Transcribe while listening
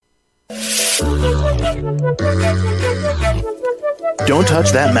Don't touch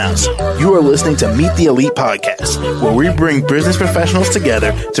that mouse. You are listening to Meet the Elite Podcast, where we bring business professionals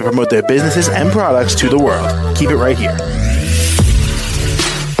together to promote their businesses and products to the world. Keep it right here.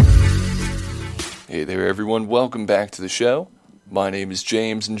 Hey there, everyone. Welcome back to the show. My name is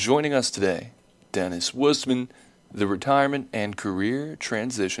James, and joining us today, Dennis Wussman, the Retirement and Career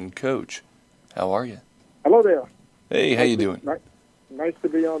Transition Coach. How are you? Hello there. Hey, how you doing? Nice to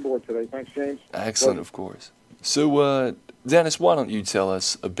be on board today. Thanks, James. Excellent, of course. So, Dennis, why don't you tell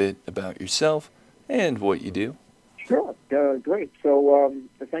us a bit about yourself and what you do? Sure. Great. So,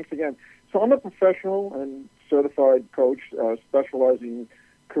 thanks again. So, I'm a professional and certified coach specializing in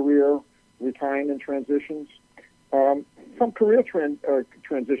career, retirement transitions. From career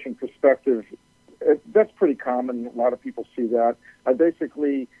transition perspective, that's pretty common. A lot of people see that. I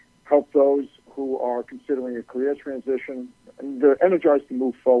basically help those who are considering a career transition. They're energized to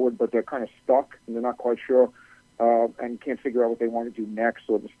move forward, but they're kind of stuck and they're not quite sure and can't figure out what they want to do next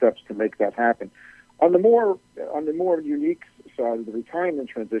or the steps to make that happen. On the more unique side of the retirement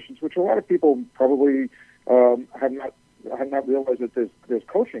transitions, which a lot of people probably have not realized that there's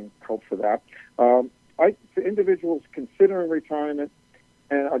coaching help for that. For individuals considering retirement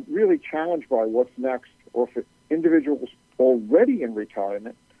and are really challenged by what's next, or for individuals already in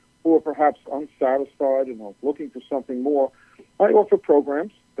retirement who are perhaps unsatisfied and are looking for something more, I offer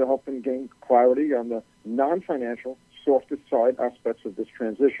programs to help them gain clarity on the non-financial, softer side aspects of this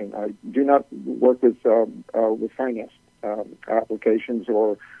transition. I do not work with finance applications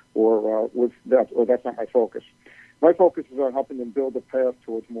or with that, or that's not my focus. My focus is on helping them build a path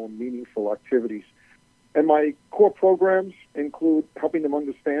towards more meaningful activities. And my core programs include helping them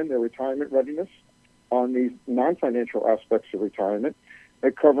understand their retirement readiness on these non-financial aspects of retirement,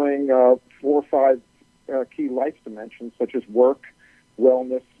 covering 4 or 5 key life dimensions such as work,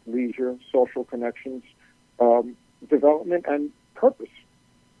 wellness, leisure, social connections, development, and purpose.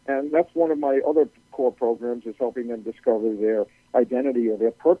 And that's one of my other core programs, is helping them discover their identity or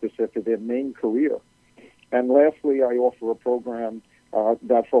their purpose after their main career. And lastly, I offer a program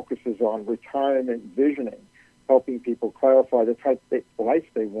that focuses on retirement visioning, helping people clarify the type of life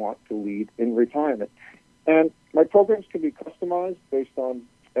they want to lead in retirement. And my programs can be customized based on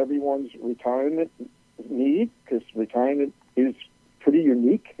everyone's retirement need, because retirement is pretty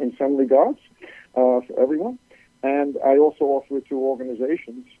unique in some regards for everyone. And I also offer it to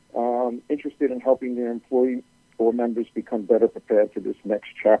organizations interested in helping their employee or members become better prepared for this next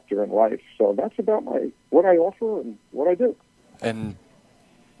chapter in life. So that's about what I offer and what I do. And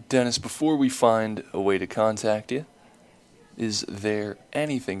Dennis, before we find a way to contact you, is there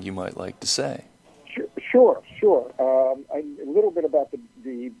anything you might like to say? Sure. A little bit about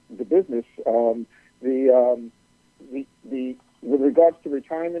the business. With regards to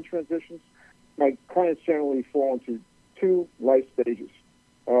retirement transitions, my clients generally fall into 2 life stages.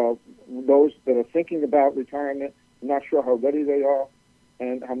 Those that are thinking about retirement, not sure how ready they are,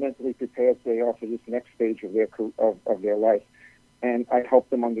 and how mentally prepared they are for this next stage of their life. And I help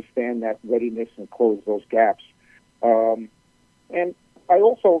them understand that readiness and close those gaps. And I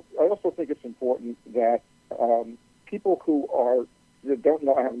also think it's important that people that don't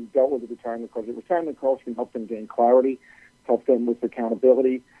know, haven't dealt with the retirement coach. The retirement coach can help them gain clarity, help them with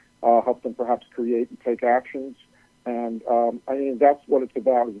accountability, help them perhaps create and take actions. And I mean, that's what it's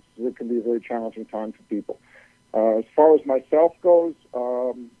about. It can be a very challenging time for people. As far as myself goes,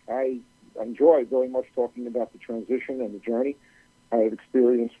 I enjoy very much talking about the transition and the journey. I've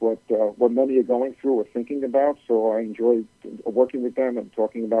experienced what many are going through or thinking about, so I enjoy working with them and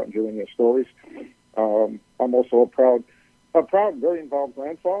talking about and hearing their stories. I'm also a proud, very involved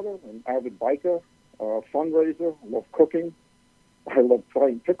grandfather, an avid biker, fundraiser. I love cooking. I love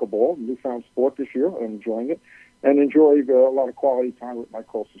playing pickleball, a newfound sport this year. I'm enjoying it, and enjoy a lot of quality time with my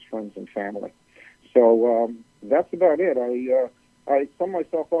closest friends and family. So that's about it. I sum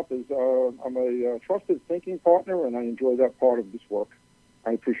myself up as I'm a trusted thinking partner, and I enjoy that part of this work.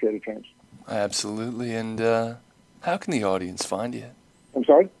 I appreciate it, James. Absolutely. And how can the audience find you? I'm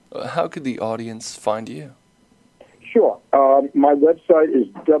sorry? How could the audience find you? Sure. My website is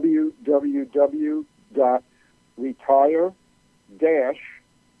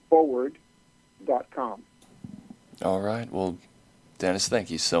www.retire-forward.com. All right. Well, Dennis,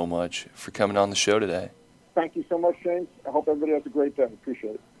 thank you so much for coming on the show today. Thank you so much, James. I hope everybody has a great day.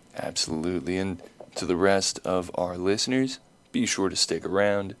 Appreciate it. Absolutely. And to the rest of our listeners, be sure to stick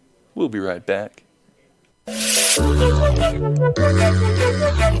around. We'll be right back.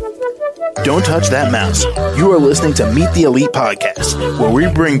 Don't touch that mouse. You are listening to Meet the Elite Podcast, where we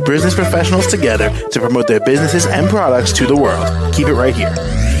bring business professionals together to promote their businesses and products to the world. Keep it right here.